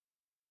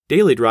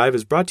Daily Drive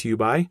is brought to you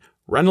by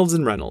Reynolds &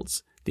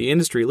 Reynolds, the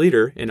industry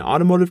leader in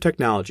automotive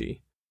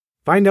technology.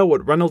 Find out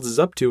what Reynolds is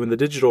up to in the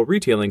digital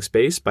retailing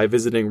space by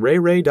visiting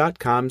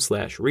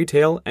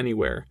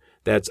rayrey.com/retailanywhere.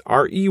 That's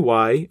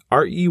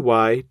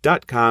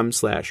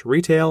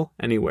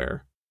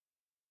REYREY.com/retailanywhere.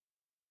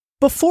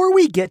 Before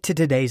we get to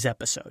today's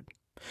episode,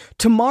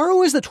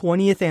 tomorrow is the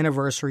 20th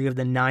anniversary of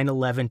the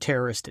 9/11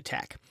 terrorist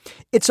attack.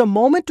 It's a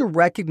moment to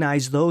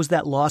recognize those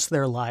that lost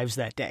their lives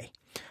that day,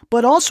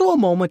 but also a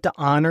moment to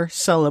honor,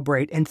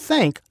 celebrate, and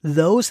thank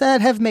those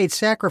that have made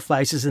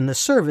sacrifices in the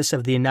service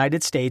of the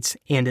United States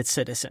and its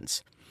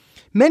citizens.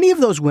 Many of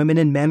those women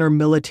and men are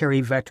military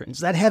veterans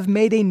that have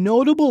made a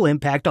notable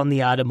impact on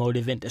the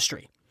automotive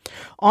industry.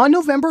 On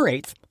November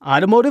 8th,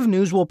 Automotive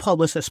News will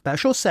publish a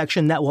special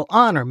section that will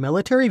honor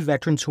military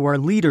veterans who are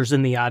leaders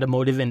in the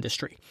automotive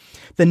industry.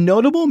 The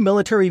Notable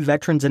Military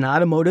Veterans in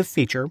Automotive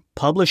feature,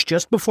 published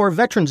just before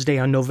Veterans Day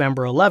on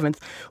November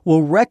 11th,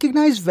 will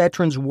recognize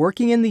veterans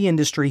working in the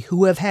industry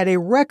who have had a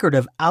record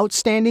of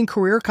outstanding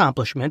career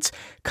accomplishments,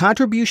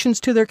 contributions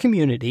to their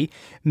community,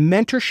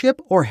 mentorship,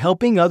 or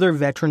helping other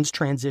veterans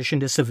transition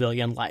to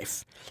civilian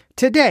life.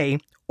 Today,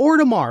 or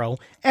tomorrow,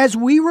 as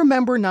we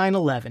remember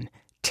 9/11,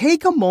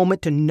 take a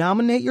moment to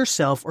nominate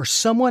yourself or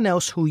someone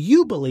else who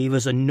you believe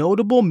is a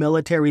notable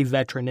military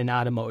veteran in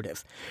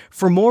automotive.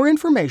 For more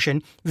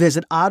information,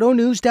 visit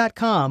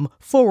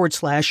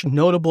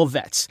autonews.com/notable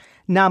vets.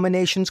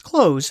 Nominations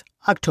close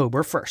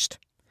October 1st.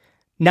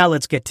 Now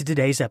let's get to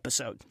today's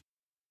episode.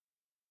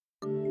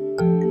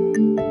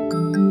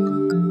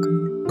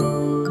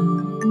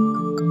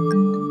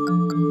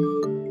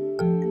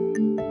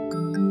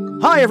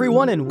 Hi,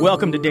 everyone, and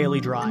welcome to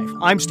Daily Drive.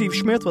 I'm Steve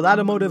Schmidt with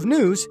Automotive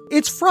News.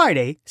 It's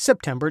Friday,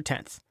 September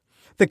 10th.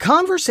 The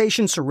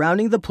conversation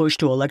surrounding the push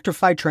to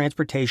electrify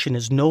transportation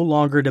is no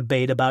longer a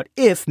debate about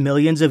if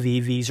millions of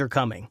EVs are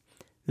coming.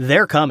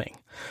 They're coming.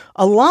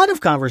 A lot of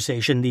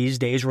conversation these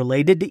days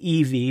related to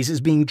EVs is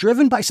being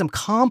driven by some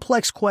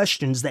complex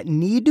questions that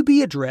need to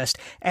be addressed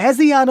as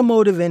the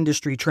automotive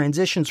industry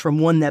transitions from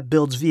one that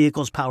builds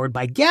vehicles powered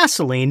by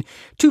gasoline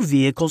to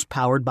vehicles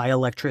powered by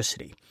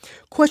electricity.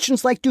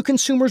 Questions like, do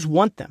consumers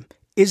want them?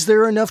 Is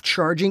there enough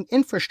charging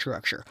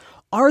infrastructure?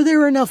 Are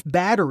there enough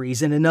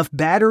batteries and enough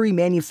battery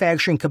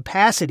manufacturing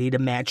capacity to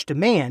match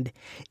demand?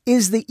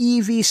 Is the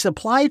EV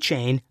supply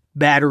chain,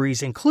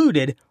 batteries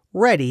included,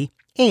 ready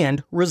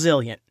and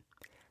resilient?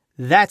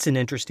 That's an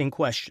interesting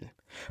question,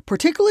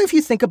 particularly if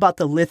you think about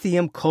the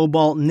lithium,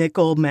 cobalt,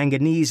 nickel,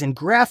 manganese, and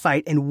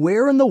graphite and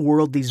where in the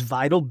world these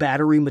vital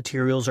battery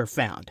materials are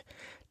found.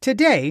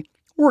 Today,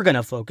 we're going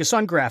to focus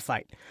on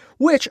graphite,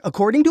 which,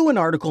 according to an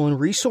article in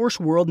Resource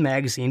World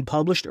magazine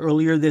published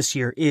earlier this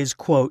year, is,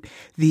 quote,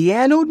 the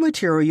anode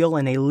material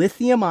in a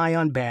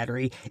lithium-ion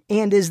battery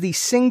and is the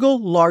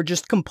single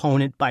largest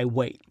component by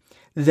weight.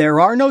 There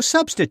are no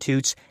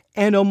substitutes,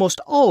 and almost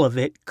all of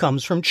it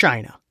comes from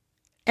China.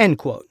 End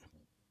quote.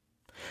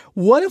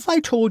 What if I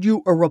told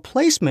you a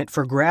replacement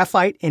for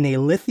graphite in a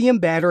lithium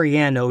battery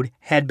anode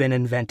had been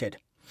invented?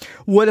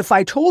 What if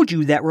I told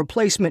you that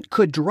replacement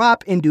could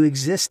drop into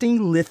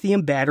existing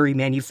lithium battery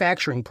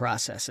manufacturing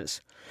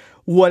processes?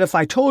 What if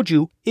I told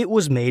you it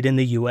was made in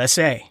the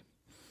USA?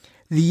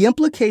 The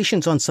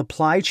implications on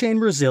supply chain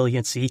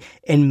resiliency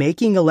and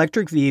making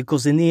electric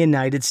vehicles in the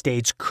United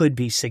States could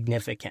be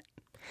significant.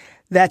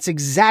 That's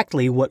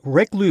exactly what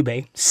Rick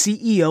Lubbe,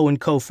 CEO and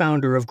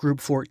co-founder of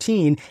Group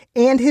 14,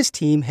 and his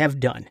team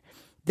have done.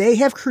 They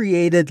have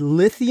created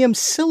lithium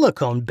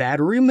silicone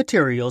battery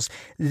materials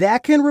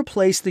that can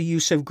replace the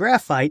use of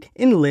graphite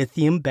in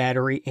lithium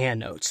battery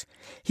anodes.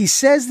 He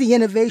says the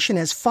innovation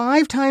has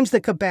 5 times the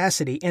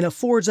capacity and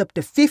affords up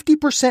to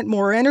 50%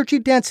 more energy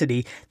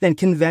density than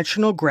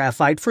conventional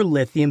graphite for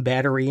lithium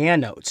battery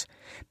anodes.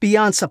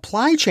 Beyond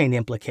supply chain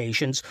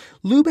implications,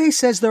 Lubbe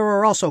says there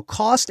are also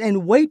cost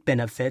and weight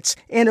benefits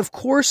and, of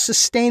course,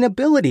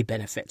 sustainability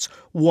benefits,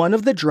 one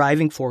of the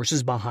driving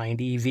forces behind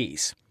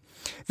EVs.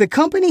 The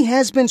company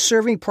has been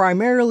serving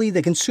primarily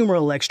the consumer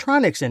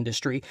electronics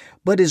industry,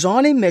 but is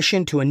on a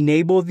mission to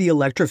enable the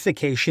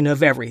electrification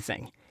of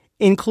everything,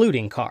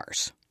 including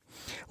cars.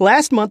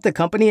 Last month, the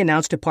company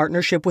announced a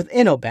partnership with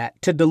InoBat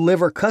to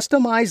deliver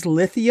customized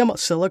lithium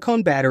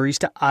silicone batteries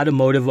to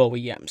automotive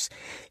OEMs.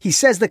 He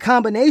says the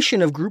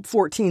combination of Group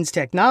 14's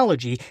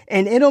technology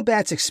and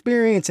InoBat's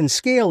experience and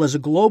scale as a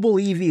global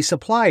EV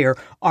supplier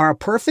are a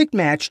perfect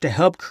match to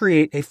help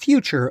create a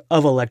future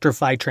of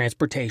electrified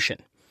transportation.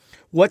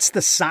 What's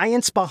the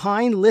science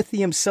behind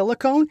lithium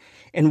silicone,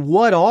 and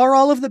what are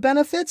all of the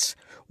benefits?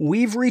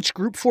 We've reached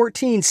Group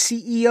 14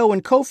 CEO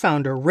and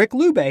co-founder Rick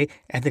Lubbe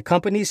at the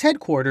company's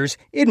headquarters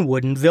in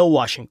Woodinville,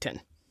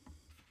 Washington.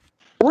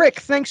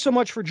 Rick, thanks so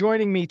much for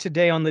joining me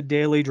today on the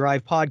Daily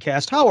Drive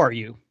podcast. How are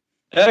you?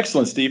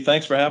 Excellent, Steve.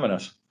 Thanks for having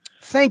us.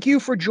 Thank you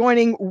for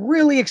joining.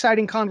 Really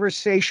exciting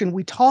conversation.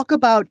 We talk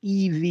about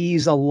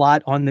EVs a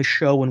lot on the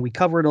show, and we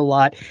cover it a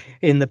lot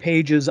in the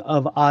pages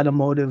of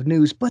Automotive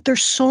News, but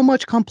there's so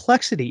much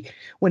complexity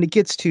when it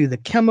gets to the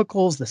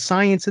chemicals, the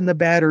science in the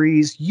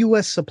batteries,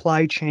 U.S.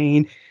 supply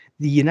chain,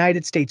 the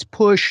United States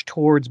push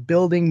towards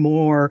building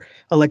more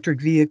electric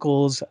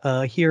vehicles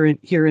here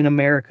in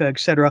America, et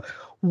cetera.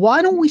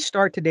 Why don't we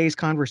start today's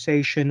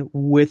conversation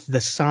with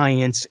the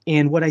science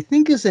and what I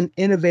think is an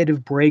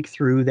innovative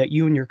breakthrough that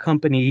you and your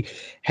company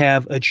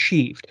have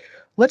achieved?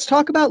 Let's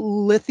talk about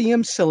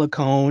lithium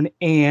silicon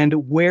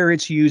and where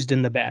it's used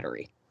in the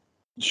battery.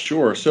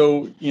 Sure.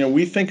 So,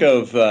 we think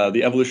of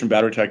the evolution of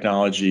battery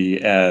technology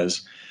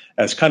as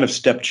kind of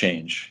step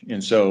change.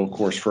 And so, of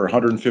course, for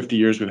 150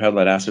 years, we've had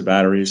lead acid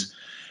batteries.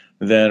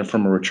 Then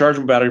from a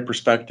rechargeable battery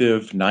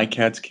perspective,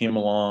 NiCads came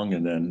along,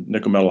 and then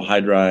nickel metal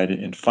hydride,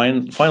 and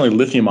finally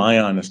lithium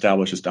ion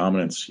established its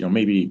dominance,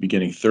 maybe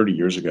beginning 30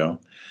 years ago.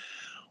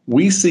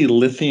 We see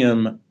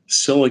lithium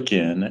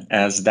silicon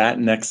as that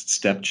next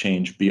step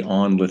change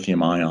beyond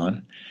lithium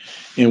ion.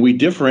 And we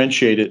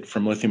differentiate it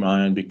from lithium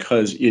ion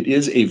because it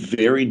is a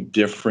very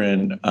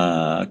different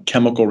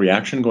chemical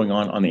reaction going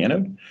on the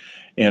anode,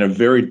 and a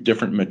very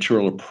different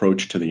material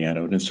approach to the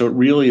anode. And so it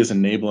really is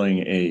enabling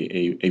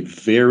a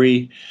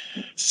very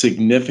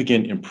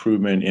significant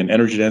improvement in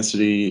energy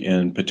density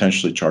and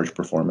potentially charge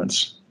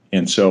performance.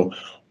 And so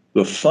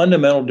the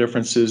fundamental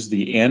difference is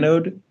the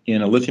anode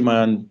in a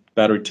lithium-ion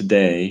battery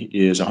today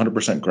is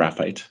 100%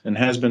 graphite and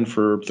has been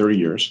for 30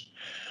 years.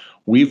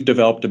 We've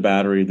developed a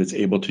battery that's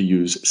able to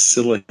use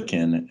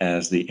silicon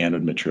as the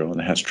anode material,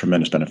 and it has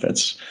tremendous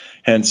benefits,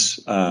 hence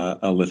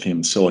a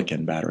lithium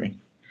silicon battery.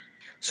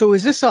 So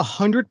is this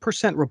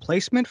 100%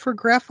 replacement for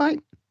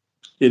graphite?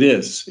 It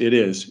is. It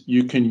is.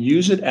 You can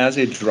use it as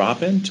a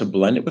drop-in to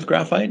blend it with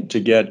graphite to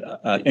get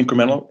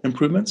incremental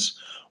improvements,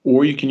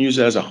 or you can use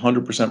it as a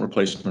 100%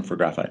 replacement for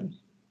graphite.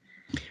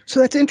 So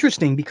that's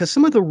interesting because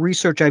some of the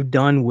research I've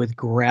done with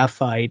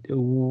graphite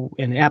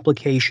and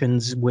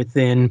applications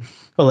within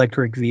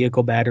electric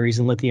vehicle batteries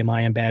and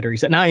lithium-ion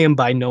batteries, and I am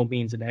by no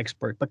means an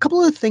expert, but a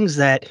couple of things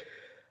that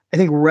I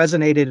think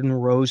resonated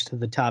and rose to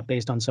the top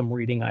based on some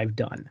reading I've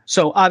done.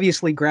 So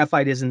obviously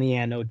graphite isn't the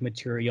anode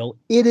material.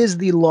 It is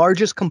the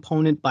largest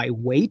component by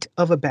weight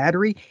of a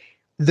battery.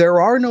 There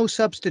are no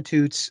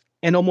substitutes,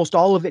 and almost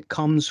all of it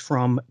comes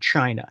from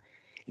China.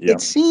 Yeah.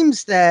 It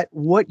seems that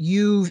what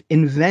you've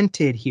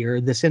invented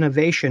here, this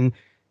innovation,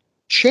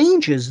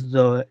 changes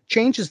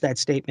that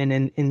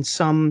statement in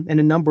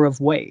a number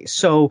of ways.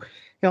 So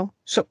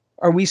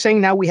are we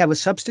saying now we have a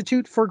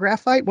substitute for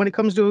graphite when it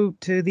comes to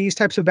these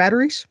types of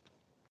batteries?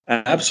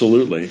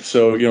 Absolutely.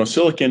 So,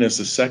 silicon is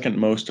the second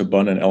most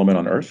abundant element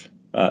on Earth.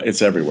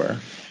 It's everywhere.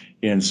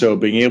 And so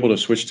being able to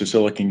switch to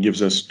silicon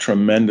gives us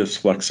tremendous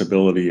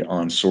flexibility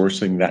on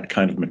sourcing that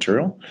kind of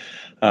material.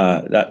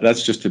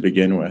 That's just to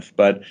begin with.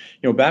 But,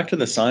 back to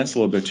the science a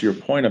little bit, to your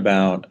point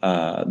about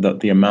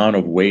the amount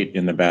of weight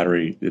in the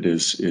battery that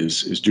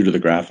is due to the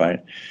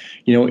graphite.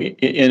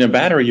 In a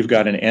battery, you've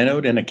got an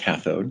anode and a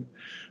cathode.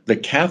 The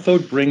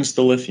cathode brings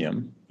the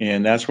lithium,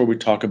 and that's where we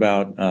talk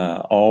about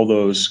all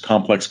those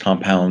complex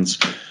compounds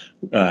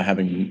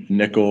having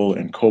nickel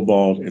and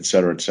cobalt, et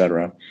cetera, et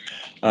cetera.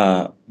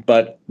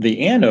 But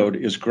the anode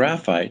is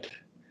graphite,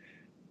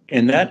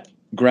 and that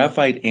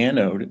graphite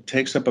anode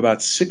takes up about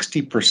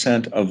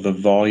 60% of the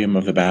volume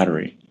of the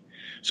battery.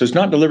 So it's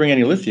not delivering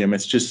any lithium,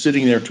 it's just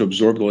sitting there to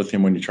absorb the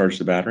lithium when you charge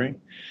the battery.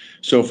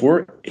 So if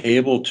we're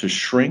able to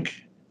shrink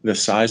the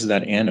size of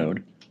that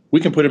anode, we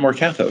can put in more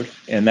cathode,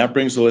 and that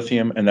brings the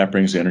lithium and that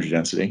brings the energy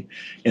density.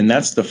 And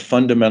that's the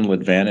fundamental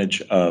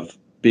advantage of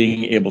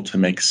being able to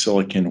make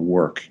silicon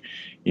work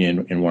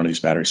in one of these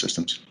battery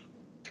systems.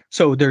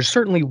 So there's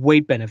certainly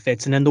weight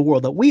benefits. And in the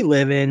world that we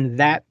live in,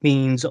 that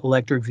means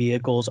electric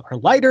vehicles are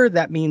lighter.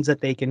 That means that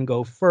they can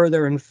go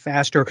further and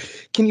faster.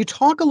 Can you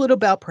talk a little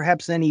about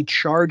perhaps any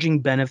charging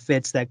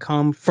benefits that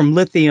come from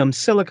lithium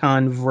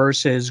silicon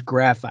versus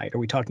graphite? Are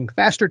we talking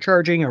faster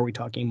charging? Are we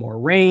talking more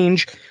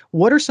range?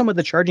 What are some of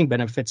the charging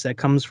benefits that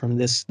comes from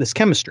this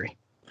chemistry?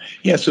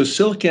 Yeah, so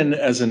silicon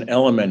as an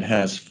element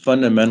has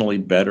fundamentally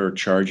better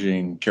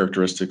charging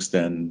characteristics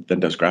than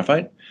does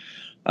graphite.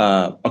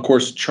 Of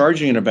course,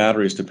 charging in a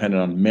battery is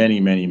dependent on many,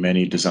 many,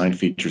 many design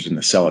features in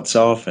the cell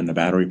itself and the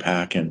battery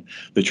pack and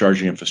the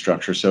charging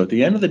infrastructure. So at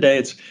the end of the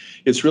day,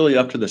 it's really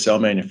up to the cell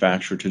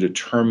manufacturer to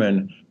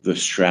determine the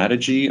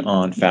strategy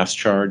on fast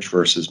charge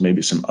versus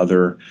maybe some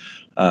other,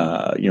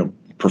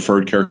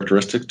 preferred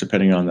characteristics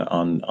depending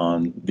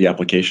on the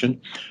application.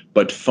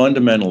 But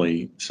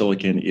fundamentally,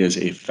 silicon is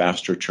a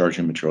faster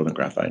charging material than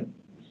graphite.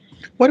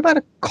 What about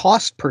a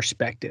cost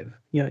perspective?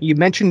 You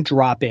mentioned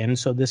drop-in,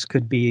 so this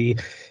could be,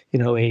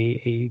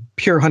 a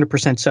pure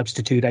 100%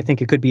 substitute. I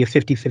think it could be a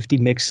 50-50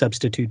 mix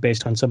substitute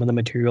based on some of the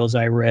materials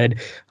I read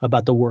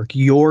about the work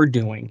you're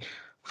doing.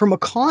 From a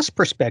cost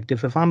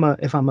perspective, if I'm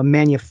a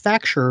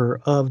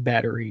manufacturer of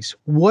batteries,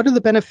 what are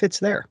the benefits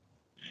there?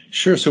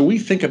 Sure. So we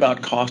think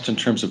about cost in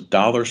terms of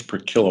dollars per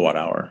kilowatt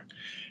hour.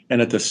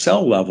 And at the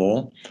cell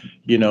level,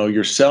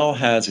 your cell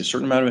has a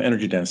certain amount of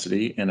energy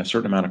density and a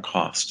certain amount of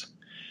cost.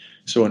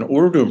 So in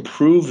order to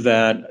improve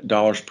that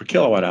dollars per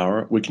kilowatt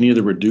hour, we can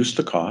either reduce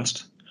the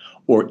cost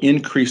or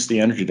increase the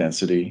energy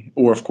density,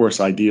 or of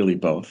course, ideally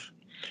both.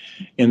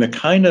 In the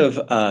kind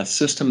of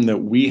system that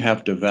we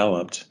have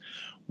developed,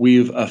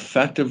 we've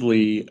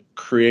effectively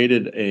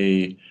created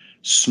a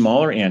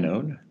smaller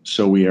anode,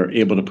 so we are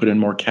able to put in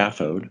more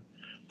cathode,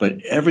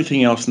 but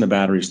everything else in the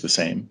battery is the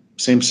same.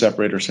 Same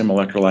separator, same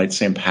electrolyte,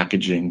 same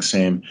packaging,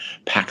 same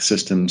pack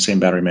system, same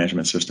battery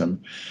management system.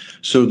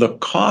 So the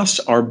costs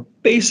are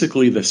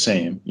basically the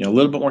same. A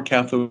little bit more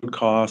cathode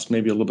cost,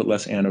 maybe a little bit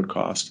less anode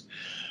cost,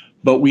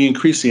 but we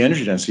increase the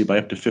energy density by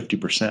up to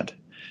 50%.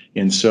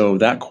 And so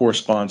that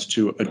corresponds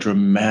to a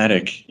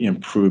dramatic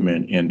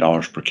improvement in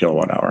dollars per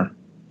kilowatt hour.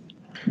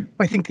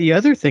 I think the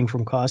other thing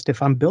from cost, if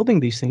I'm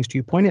building these things, to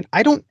you pointed,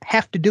 I don't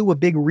have to do a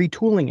big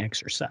retooling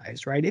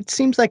exercise, right? It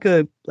seems like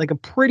a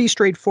pretty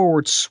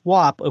straightforward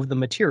swap of the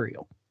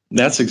material.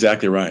 That's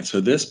exactly right. So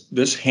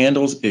this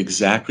handles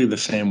exactly the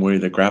same way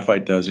that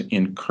graphite does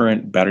in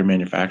current battery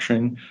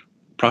manufacturing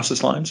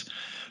process lines.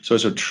 So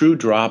it's a true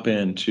drop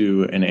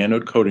into an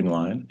anode coating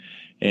line,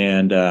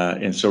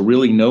 and so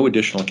really no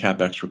additional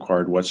capex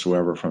required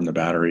whatsoever from the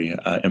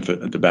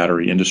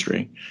battery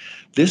industry.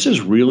 This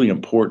is really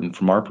important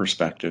from our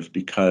perspective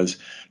because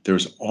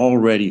there's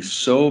already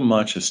so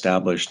much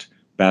established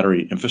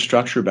battery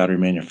infrastructure, battery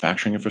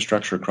manufacturing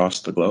infrastructure across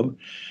the globe.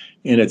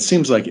 And it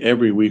seems like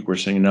every week we're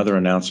seeing another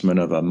announcement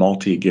of a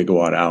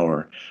multi-gigawatt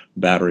hour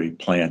battery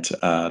plant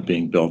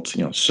being built,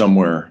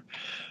 somewhere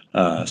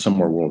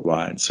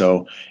worldwide.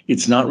 So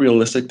it's not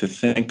realistic to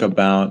think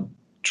about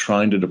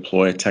trying to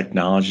deploy a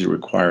technology that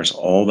requires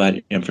all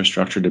that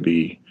infrastructure to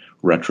be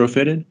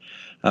retrofitted.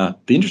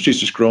 The industry is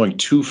just growing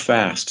too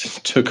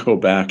fast to go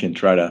back and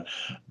try to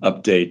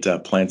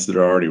update plants that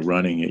are already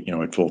running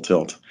at full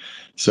tilt.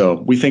 So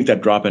we think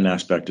that drop-in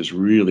aspect is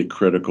really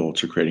critical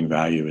to creating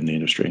value in the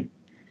industry.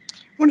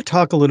 I want to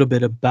talk a little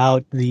bit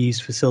about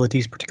these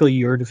facilities, particularly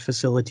your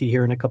facility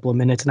here in a couple of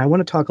minutes. And I want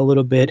to talk a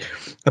little bit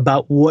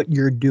about what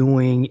you're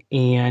doing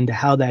and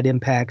how that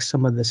impacts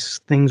some of the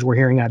things we're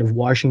hearing out of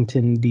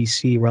Washington,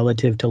 D.C.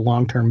 relative to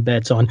long-term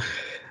bets on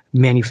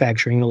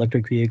manufacturing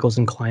electric vehicles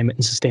and climate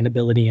and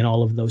sustainability and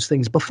all of those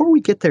things. Before we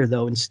get there,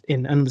 though, on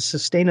the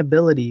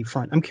sustainability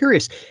front, I'm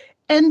curious,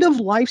 end of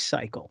life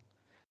cycle,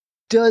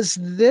 does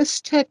this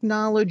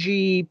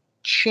technology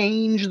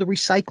change the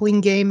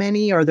recycling game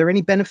any? Are there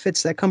any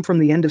benefits that come from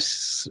the end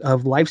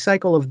of life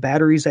cycle of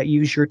batteries that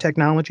use your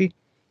technology?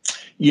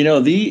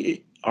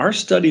 Our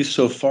studies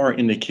so far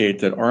indicate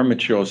that our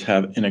materials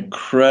have an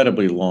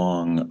incredibly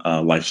long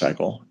life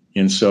cycle.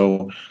 And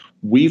so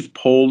we've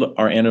pulled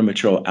our anode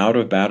material out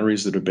of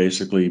batteries that are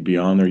basically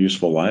beyond their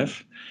useful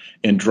life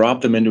and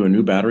dropped them into a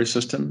new battery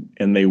system,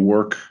 and they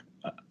work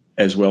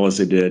as well as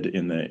they did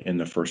in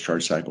the first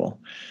charge cycle.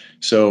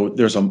 So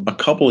there's a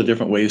couple of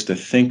different ways to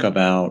think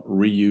about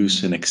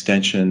reuse and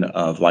extension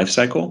of life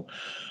cycle.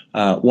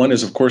 One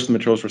is, of course, the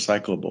material is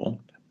recyclable,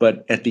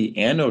 but at the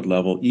anode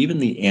level, even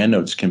the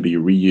anodes can be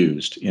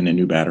reused in a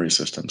new battery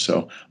system.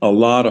 So a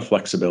lot of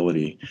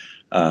flexibility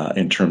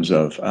in terms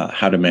of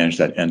how to manage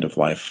that end of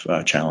life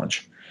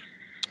challenge.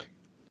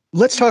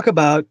 Let's talk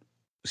about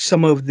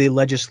some of the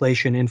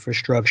legislation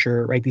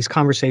infrastructure, right? These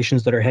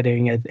conversations that are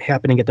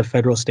happening at the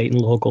federal, state, and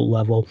local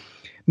level.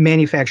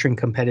 Manufacturing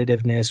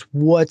competitiveness,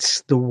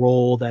 what's the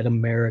role that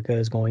America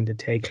is going to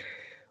take?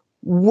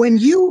 When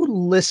you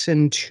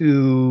listen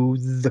to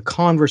the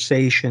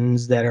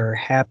conversations that are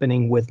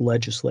happening with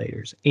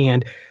legislators,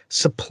 and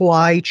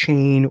supply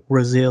chain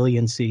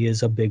resiliency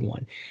is a big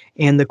one,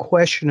 and the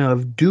question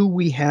of, do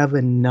we have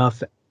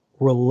enough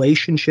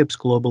relationships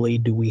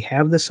globally? Do we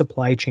have the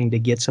supply chain to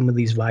get some of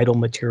these vital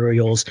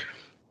materials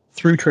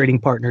through trading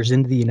partners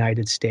into the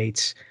United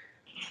States?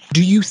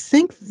 Do you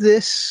think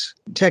this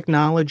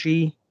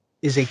technology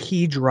is a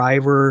key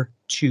driver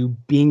to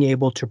being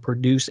able to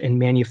produce and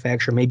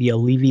manufacture, maybe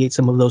alleviate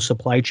some of those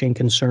supply chain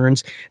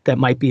concerns that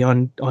might be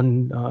on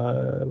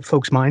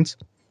folks' minds?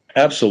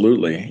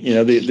 Absolutely.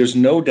 There's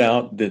no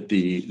doubt that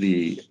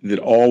that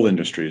all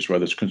industries,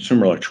 whether it's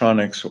consumer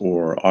electronics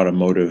or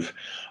automotive,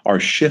 are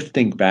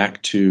shifting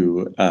back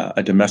to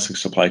a domestic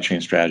supply chain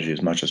strategy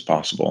as much as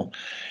possible.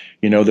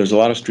 There's a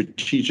lot of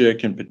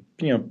strategic and,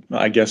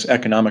 I guess,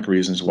 economic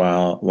reasons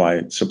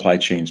why supply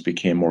chains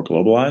became more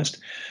globalized.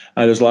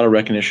 There's a lot of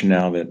recognition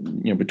now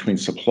that, between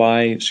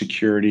supply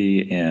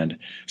security and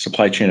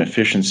supply chain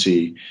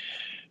efficiency,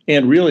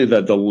 and really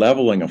the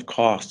leveling of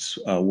costs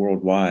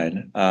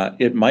worldwide,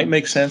 it might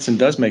make sense and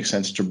does make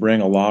sense to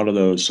bring a lot of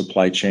those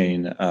supply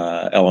chain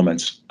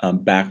elements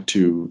back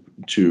to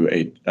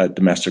a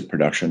domestic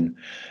production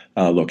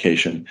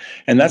location.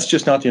 And that's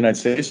just not the United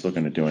States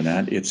looking at doing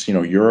that. It's,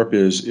 Europe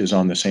is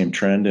on the same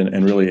trend,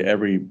 and really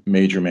every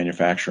major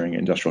manufacturing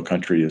industrial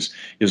country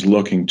is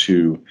looking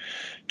to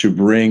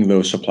bring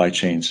those supply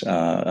chains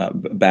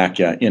back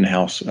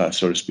in-house,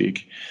 so to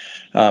speak.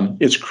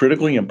 It's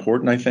critically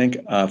important, I think,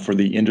 for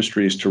the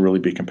industries to really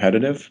be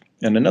competitive.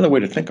 And another way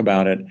to think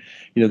about it,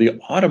 the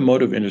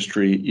automotive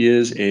industry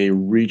is a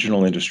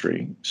regional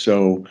industry.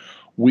 So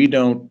we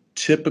don't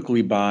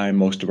typically buy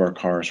most of our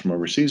cars from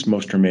overseas.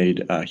 Most are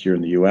made here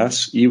in the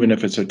U.S. Even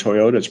if it's a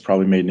Toyota, it's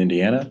probably made in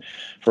Indiana.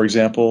 For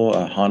example,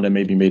 Honda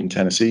may be made in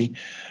Tennessee.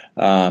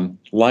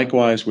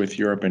 Likewise, with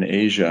Europe and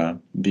Asia,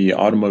 the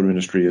automotive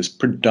industry is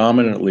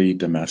predominantly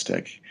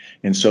domestic.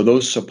 And so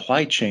those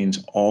supply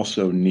chains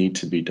also need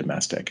to be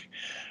domestic.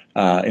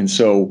 And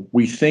so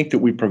we think that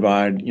we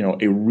provide,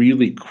 a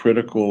really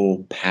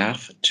critical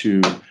path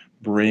to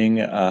bring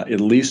at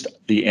least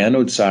the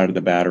anode side of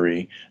the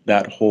battery,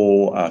 that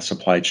whole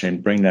supply chain,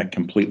 bring that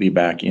completely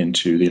back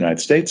into the United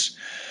States.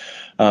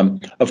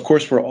 Of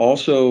course, we're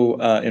also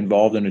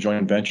involved in a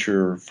joint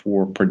venture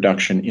for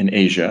production in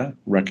Asia,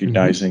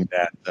 recognizing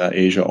that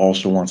Asia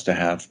also wants to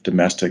have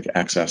domestic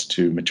access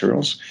to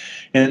materials.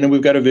 And then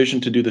we've got a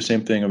vision to do the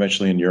same thing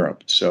eventually in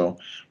Europe. So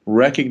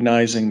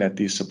recognizing that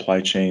these supply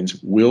chains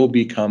will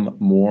become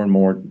more and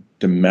more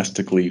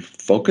domestically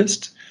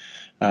focused,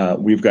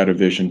 we've got a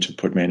vision to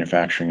put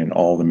manufacturing in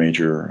all the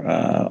major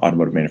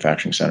automotive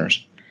manufacturing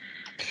centers.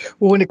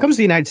 Well, when it comes to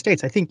the United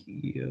States, I think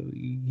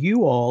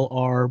you all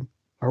are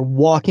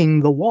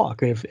walking the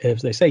walk.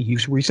 If they say, you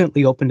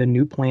recently opened a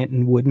new plant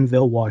in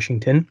Woodinville,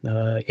 Washington,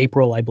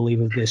 April, I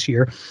believe, of this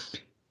year.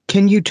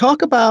 Can you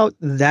talk about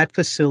that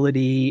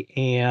facility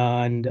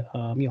and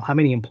how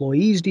many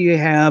employees do you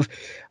have?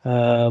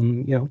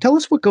 Tell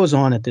us what goes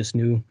on at this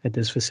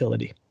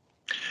facility.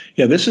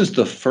 Yeah, this is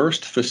the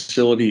first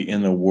facility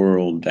in the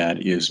world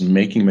that is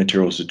making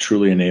materials that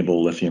truly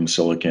enable lithium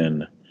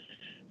silicon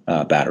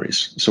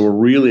batteries. So we're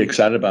really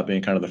excited about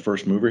being kind of the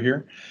first mover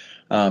here.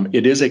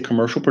 It is a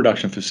commercial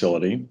production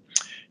facility.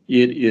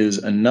 It is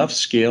enough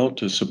scale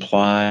to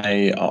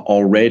supply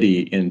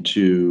already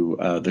into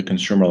the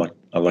consumer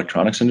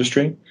electronics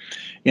industry,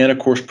 and of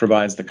course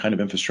provides the kind of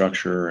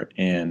infrastructure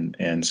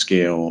and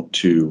scale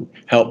to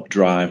help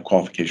drive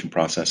qualification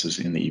processes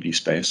in the EV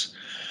space.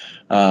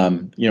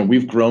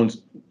 We've grown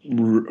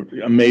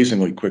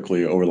amazingly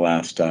quickly over the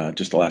last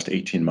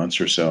 18 months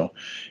or so.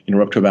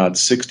 We're up to about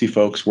 60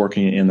 folks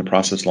working in the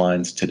process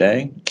lines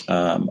today,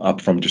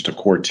 up from just a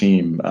core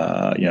team,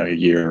 a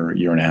year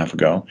and a half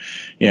ago,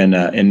 and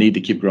need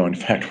to keep growing. In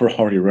fact, we're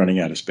already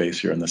running out of space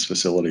here in this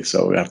facility,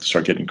 so we have to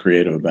start getting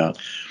creative about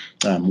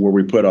where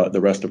we put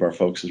the rest of our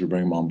folks as we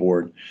bring them on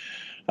board.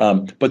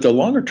 But the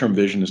longer term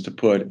vision is to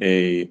put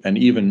an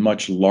even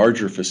much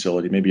larger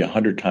facility, maybe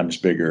 100 times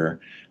bigger,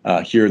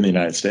 here in the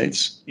United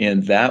States.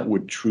 And that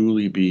would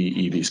truly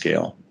be EV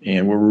scale.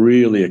 And we're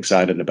really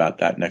excited about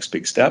that next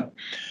big step.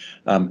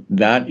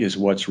 That is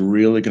what's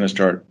really going to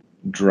start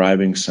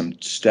driving some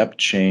step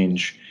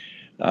change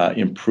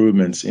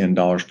improvements in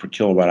dollars per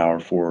kilowatt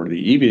hour for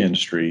the EV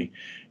industry.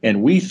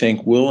 And we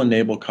think will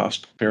enable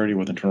cost parity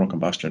with internal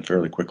combustion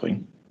fairly quickly.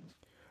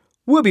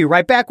 We'll be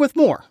right back with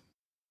more.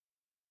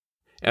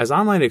 As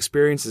online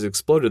experiences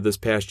exploded this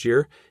past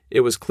year,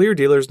 it was clear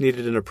dealers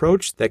needed an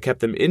approach that kept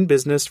them in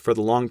business for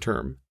the long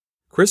term.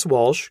 Chris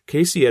Walsh,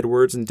 Casey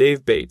Edwards, and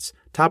Dave Bates,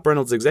 top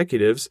Reynolds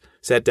executives,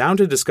 sat down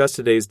to discuss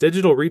today's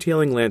digital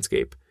retailing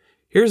landscape.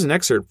 Here's an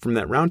excerpt from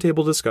that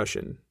roundtable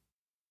discussion.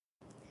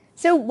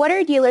 So what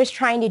are dealers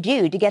trying to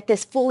do to get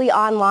this fully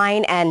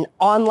online and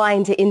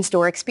online to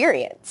in-store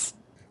experience?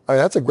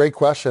 That's a great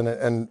question.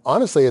 And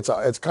honestly,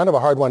 it's kind of a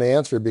hard one to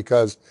answer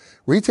because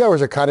retailers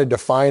are kind of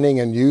defining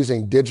and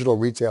using digital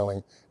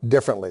retailing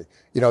differently.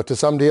 To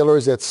some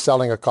dealers, it's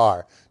selling a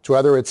car. To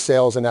others, it's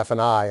sales and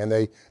F&I. And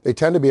they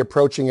tend to be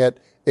approaching it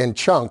in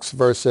chunks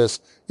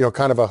versus,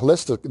 kind of a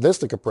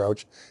holistic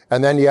approach.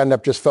 And then you end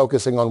up just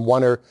focusing on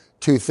one or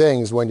two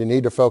things when you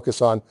need to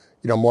focus on,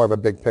 more of a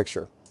big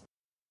picture.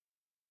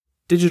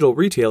 Digital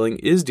retailing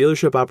is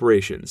dealership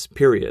operations,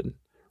 period.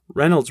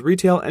 Reynolds'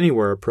 Retail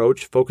Anywhere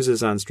approach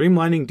focuses on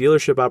streamlining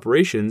dealership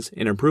operations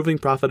and improving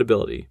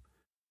profitability.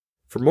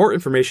 For more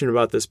information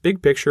about this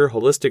big picture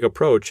holistic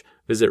approach,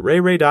 visit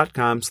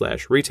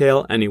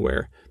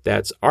reyrey.com/retailanywhere.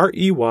 That's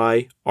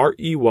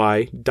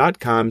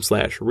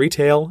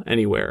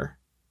REYREY.com/retailanywhere.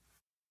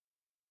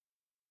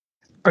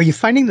 Are you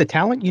finding the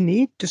talent you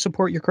need to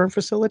support your current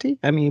facility?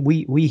 I mean,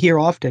 we hear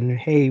often,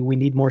 hey, we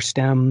need more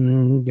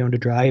STEM, to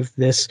drive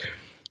this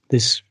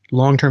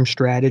long-term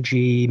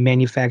strategy.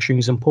 Manufacturing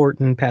is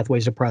important,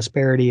 pathways to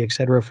prosperity, et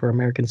cetera, for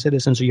American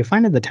citizens. Are you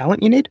finding the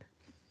talent you need?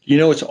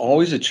 It's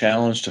always a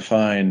challenge to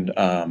find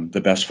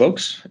the best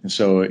folks. And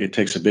so it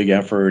takes a big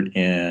effort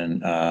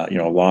and,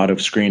 a lot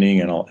of screening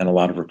and a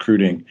lot of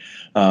recruiting.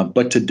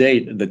 But to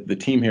date, the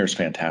team here is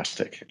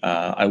fantastic.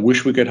 I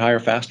wish we could hire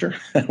faster.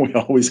 We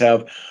always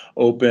have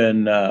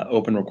open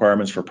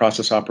requirements for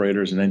process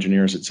operators and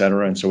engineers, et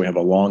cetera. And so we have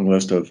a long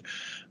list of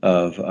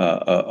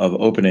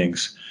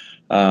openings.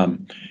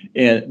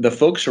 And the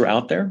folks are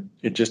out there.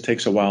 It just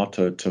takes a while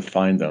to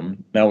find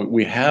them. Now,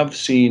 we have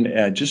seen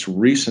just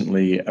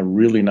recently a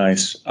really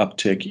nice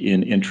uptick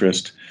in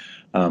interest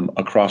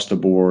across the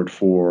board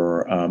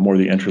for more of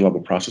the entry-level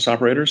process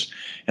operators.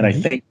 And I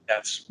think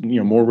that's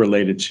more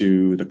related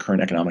to the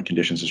current economic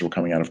conditions as we're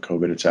coming out of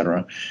COVID, et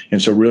cetera. And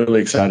so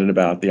really excited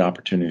about the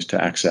opportunities to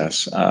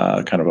access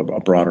kind of a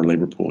broader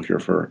labor pool here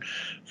for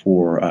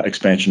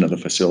expansion of the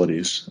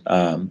facilities.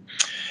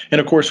 And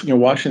of course,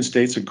 Washington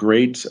State's a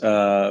great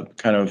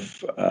kind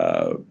of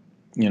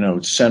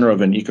center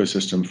of an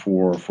ecosystem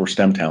for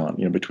STEM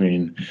talent,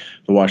 between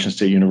the Washington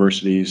State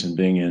universities and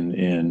being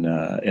in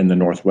the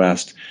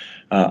Northwest,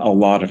 a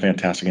lot of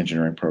fantastic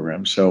engineering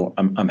programs. So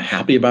I'm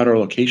happy about our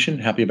location,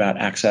 happy about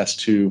access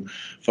to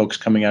folks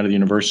coming out of the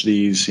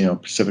universities,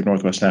 Pacific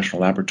Northwest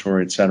National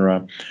Laboratory, et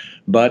cetera.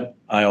 But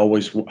I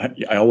always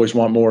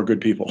want more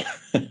good people.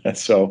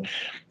 So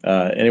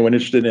anyone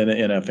interested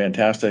in a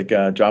fantastic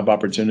job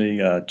opportunity,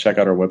 check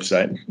out our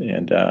website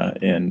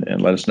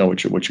and let us know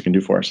what you can do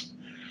for us.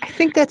 I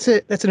think that's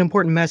an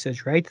important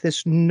message, right?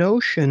 This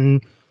notion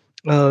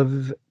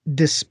of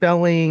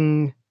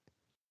dispelling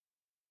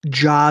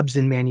jobs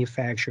in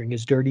manufacturing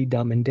is dirty,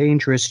 dumb, and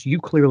dangerous. You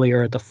clearly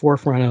are at the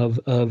forefront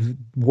of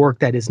work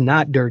that is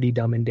not dirty,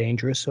 dumb, and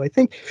dangerous. So I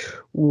think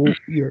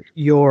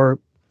your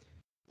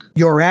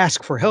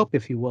ask for help,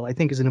 if you will, I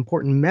think is an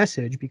important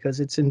message because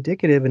it's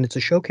indicative and it's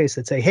a showcase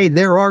that say, hey,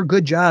 there are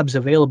good jobs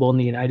available in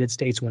the United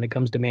States when it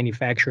comes to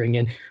manufacturing.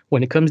 And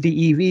when it comes to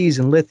EVs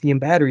and lithium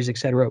batteries, et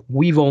cetera,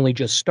 we've only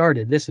just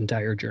started this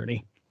entire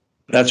journey.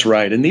 That's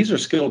right. And these are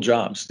skilled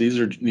jobs. These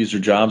are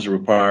jobs that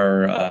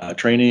require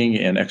training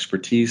and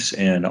expertise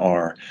and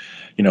are,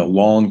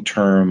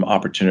 long-term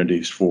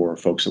opportunities for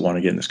folks that want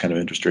to get in this kind of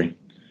industry.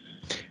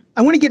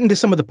 I want to get into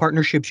some of the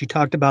partnerships. You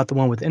talked about the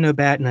one with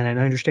InnoBat, and then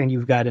I understand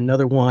you've got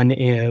another one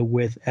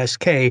with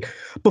SK.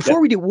 Before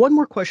we do, one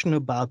more question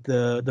about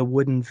the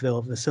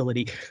Woodinville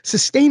facility.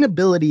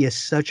 Sustainability is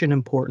such an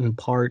important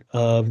part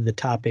of the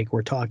topic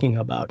we're talking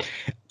about.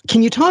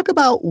 Can you talk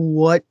about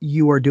what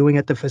you are doing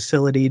at the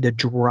facility to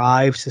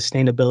drive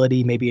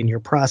sustainability, maybe in your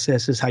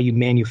processes, how you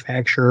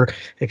manufacture,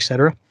 et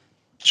cetera?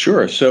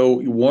 Sure.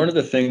 So one of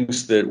the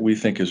things that we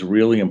think is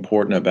really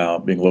important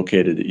about being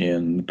located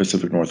in the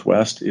Pacific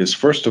Northwest is,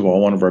 first of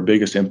all, one of our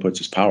biggest inputs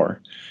is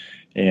power.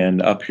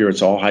 And up here,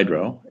 it's all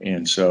hydro.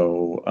 And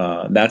so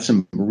that's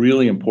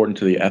really important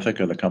to the ethic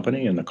of the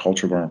company and the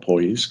culture of our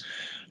employees,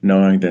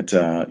 knowing that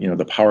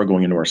the power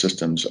going into our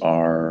systems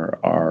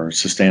are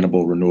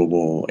sustainable,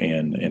 renewable,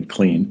 and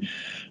clean.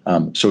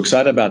 So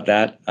excited about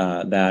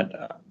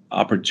that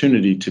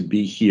opportunity to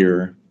be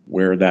here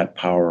where that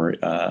power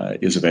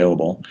is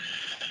available.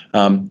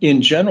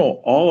 In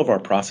general, all of our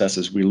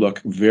processes, we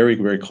look very,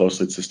 very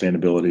closely at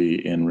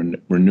sustainability and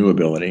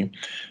renewability.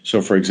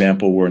 So, for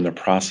example, we're in the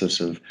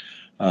process of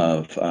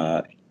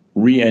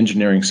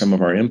re-engineering some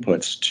of our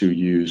inputs to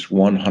use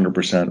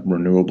 100%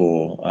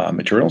 renewable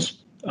materials.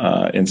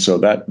 And so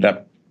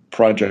that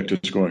project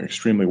is going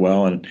extremely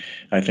well, and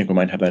I think we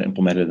might have that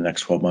implemented in the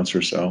next 12 months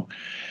or so.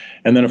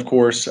 And then, of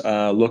course,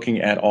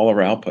 looking at all of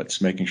our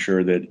outputs, making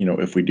sure that,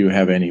 if we do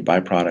have any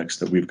byproducts,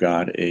 that we've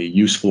got a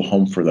useful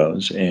home for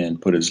those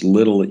and put as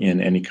little in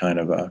any kind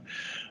of a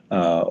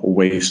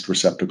waste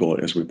receptacle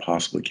as we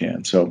possibly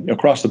can. So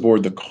across the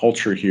board, the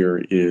culture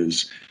here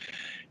is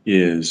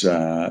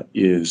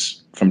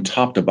from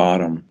top to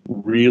bottom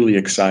really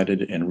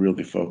excited and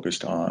really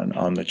focused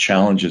on the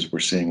challenges we're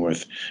seeing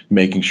with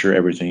making sure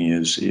everything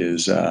is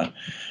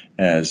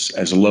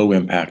as low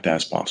impact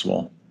as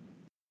possible.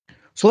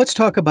 So let's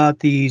talk about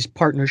these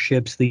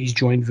partnerships, these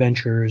joint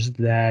ventures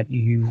that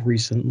you've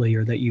recently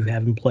or that you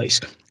have in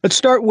place. Let's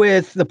start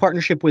with the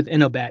partnership with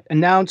InnoBat,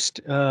 announced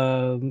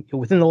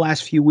within the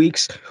last few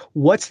weeks.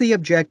 What's the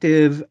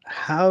objective?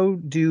 How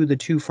do the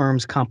two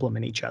firms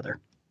complement each other?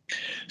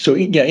 So,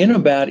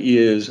 InnoBat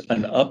is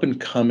an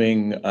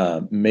up-and-coming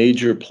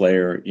major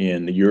player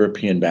in the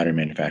European battery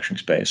manufacturing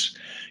space.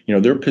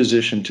 They're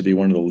positioned to be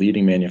one of the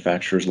leading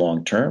manufacturers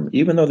long-term,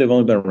 even though they've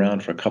only been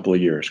around for a couple of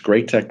years.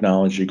 Great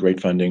technology, great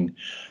funding,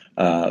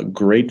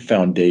 great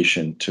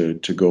foundation to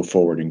go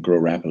forward and grow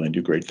rapidly and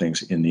do great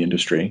things in the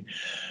industry.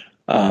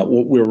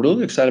 What we're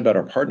really excited about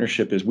our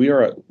partnership is we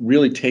are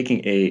really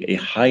taking a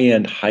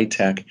high-end,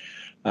 high-tech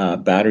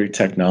battery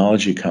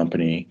technology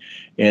company,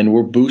 and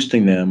we're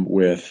boosting them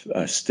with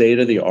a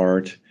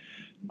state-of-the-art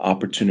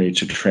opportunity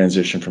to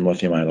transition from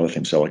lithium-ion to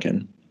lithium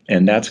silicon.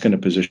 And that's going to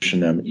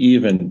position them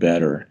even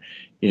better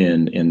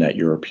in that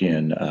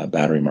European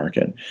battery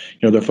market.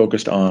 They're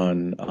focused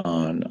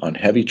on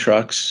heavy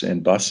trucks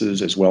and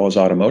buses as well as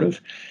automotive,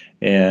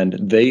 and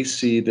they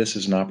see this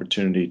as an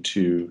opportunity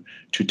to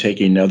take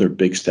another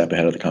big step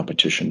ahead of the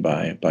competition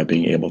by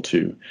being able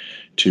to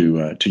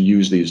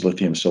use these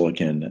lithium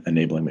silicon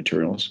enabling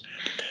materials.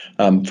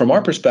 From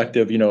our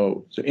perspective,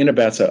 so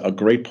InnoBat's a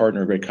great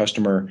partner, a great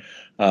customer,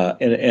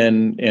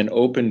 and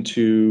open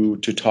to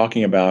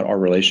talking about our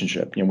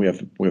relationship. We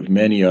have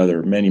many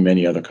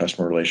other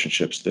customer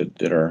relationships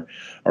that are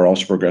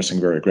also progressing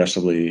very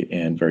aggressively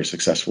and very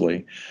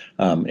successfully,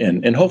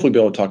 and hopefully be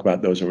able to talk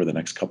about those over the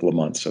next couple of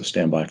months. So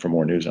stand by for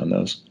more news on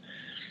those.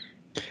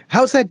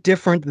 How's that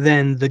different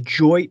than the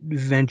joint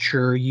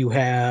venture you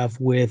have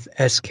with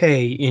SK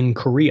in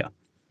Korea?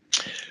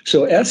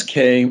 So SK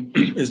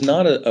is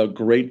not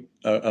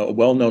a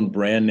well-known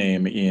brand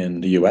name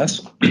in the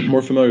U.S.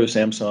 We're familiar with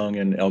Samsung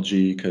and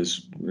LG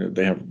because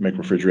they make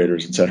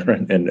refrigerators, et cetera,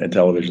 and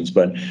televisions.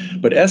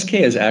 But SK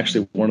is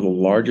actually one of the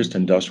largest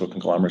industrial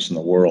conglomerates in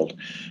the world.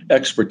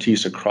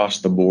 Expertise across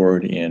the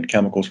board in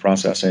chemicals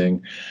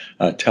processing,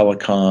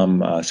 telecom,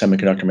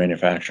 semiconductor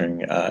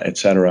manufacturing, et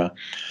cetera.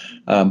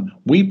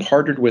 We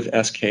partnered with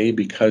SK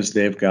because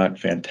they've got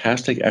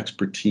fantastic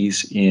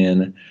expertise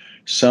in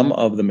some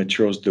of the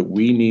materials that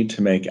we need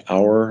to make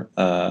our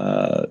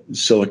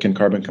silicon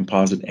carbon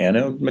composite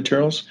anode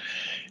materials,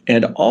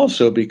 and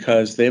also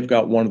because they've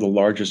got one of the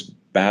largest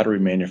battery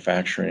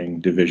manufacturing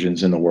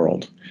divisions in the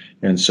world.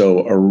 And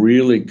so a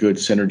really good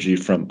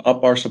synergy from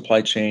up our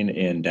supply chain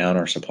and down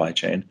our supply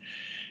chain.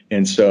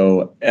 And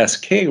so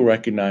SK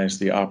recognized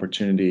the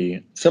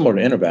opportunity, similar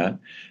to Innovat,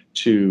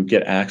 to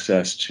get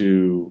access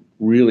to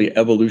really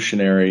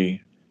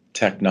revolutionary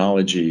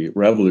technology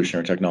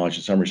in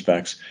some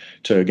respects,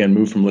 to again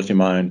move from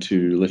lithium ion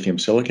to lithium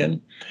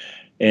silicon.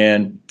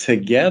 And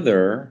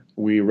together,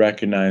 we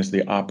recognize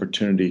the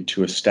opportunity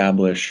to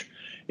establish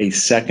a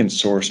second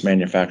source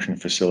manufacturing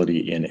facility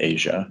in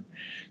Asia.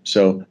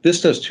 So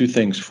this does two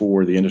things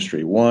for the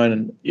industry.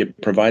 One,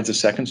 it provides a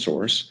second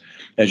source.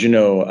 As you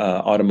know,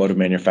 automotive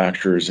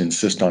manufacturers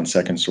insist on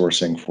second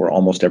sourcing for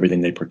almost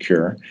everything they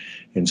procure.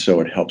 And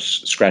so it helps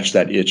scratch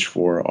that itch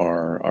for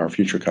our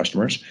future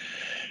customers,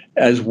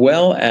 as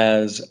well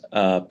as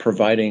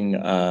providing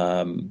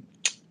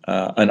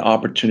an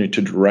opportunity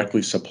to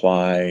directly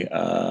supply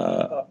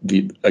a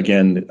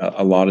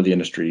lot of the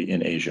industry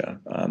in Asia.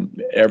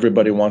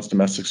 Everybody wants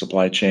domestic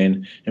supply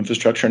chain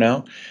infrastructure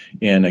now,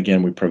 and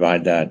again, we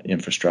provide that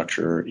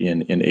infrastructure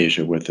in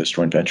Asia with this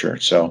joint venture.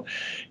 So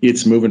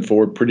it's moving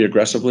forward pretty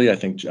aggressively. I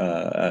think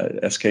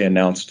SK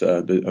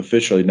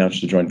officially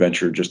announced the joint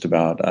venture just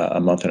about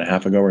a month and a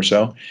half ago or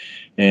so,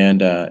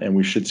 and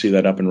we should see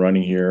that up and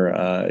running here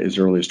as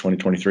early as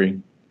 2023.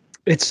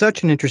 It's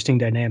such an interesting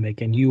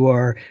dynamic, and you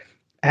are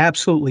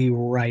absolutely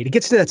right. It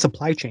gets to that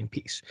supply chain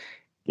piece.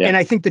 Yeah. And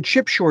I think the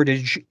chip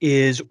shortage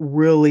is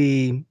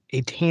really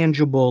a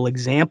tangible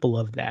example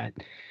of that.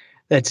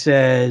 That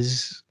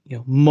says,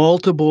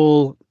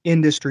 multiple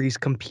industries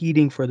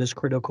competing for this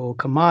critical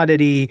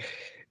commodity.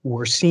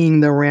 We're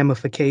seeing the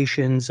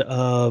ramifications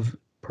of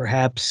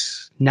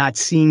perhaps not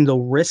seeing the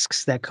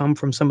risks that come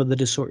from some of the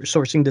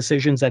sourcing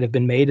decisions that have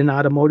been made in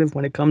automotive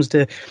when it comes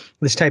to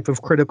this type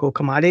of critical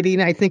commodity.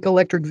 And I think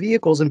electric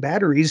vehicles and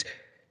batteries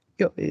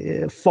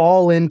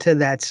fall into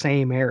that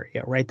same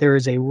area, right? There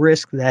is a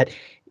risk that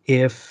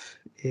if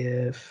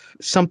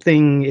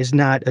something is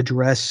not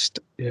addressed,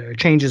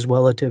 changes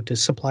relative to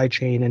supply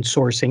chain and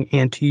sourcing,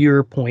 and to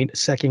your point,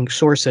 second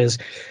sources,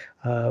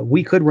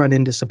 we could run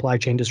into supply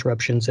chain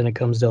disruptions when it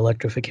comes to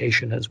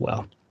electrification as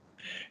well.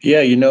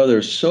 Yeah,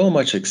 there's so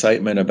much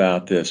excitement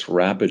about this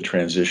rapid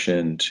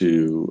transition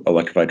to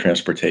electrified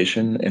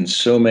transportation, and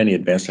so many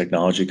advanced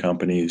technology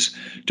companies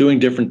doing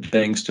different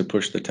things to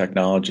push the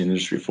technology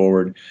industry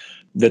forward,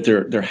 that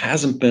there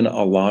hasn't been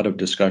a lot of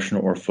discussion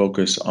or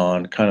focus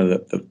on kind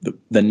of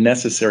the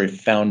necessary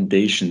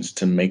foundations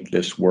to make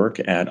this work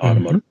at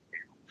automotive.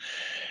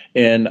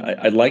 And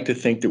I'd like to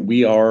think that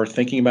we are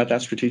thinking about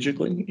that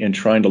strategically and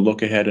trying to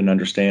look ahead and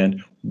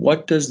understand,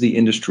 what does the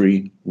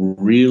industry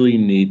really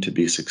need to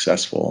be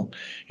successful?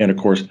 And of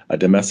course, a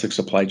domestic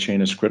supply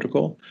chain is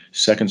critical.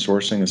 Second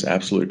sourcing is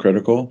absolutely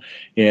critical.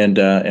 And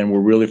we're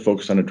really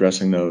focused on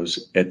addressing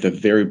those at the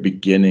very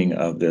beginning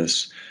of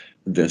this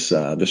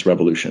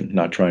revolution,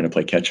 not trying to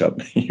play catch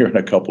up here in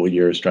a couple of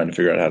years, trying to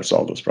figure out how to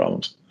solve those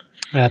problems.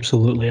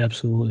 Absolutely.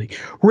 Absolutely.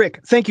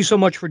 Rick, thank you so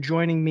much for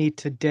joining me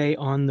today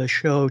on the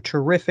show.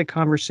 Terrific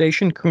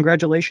conversation.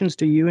 Congratulations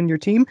to you and your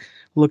team.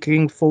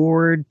 Looking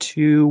forward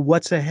to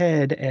what's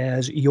ahead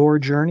as your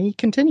journey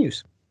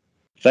continues.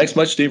 Thanks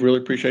much, Steve. Really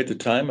appreciate the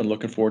time and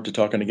looking forward to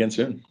talking again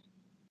soon.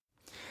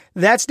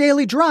 That's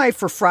Daily Drive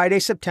for Friday,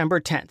 September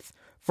 10th.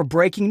 For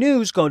breaking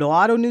news, go to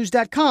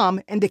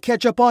autonews.com, and to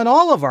catch up on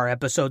all of our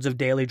episodes of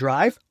Daily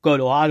Drive, go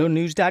to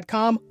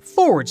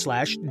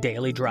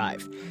autonews.com/Daily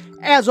Drive.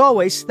 As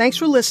always, thanks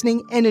for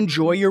listening and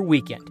enjoy your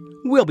weekend.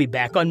 We'll be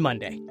back on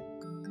Monday.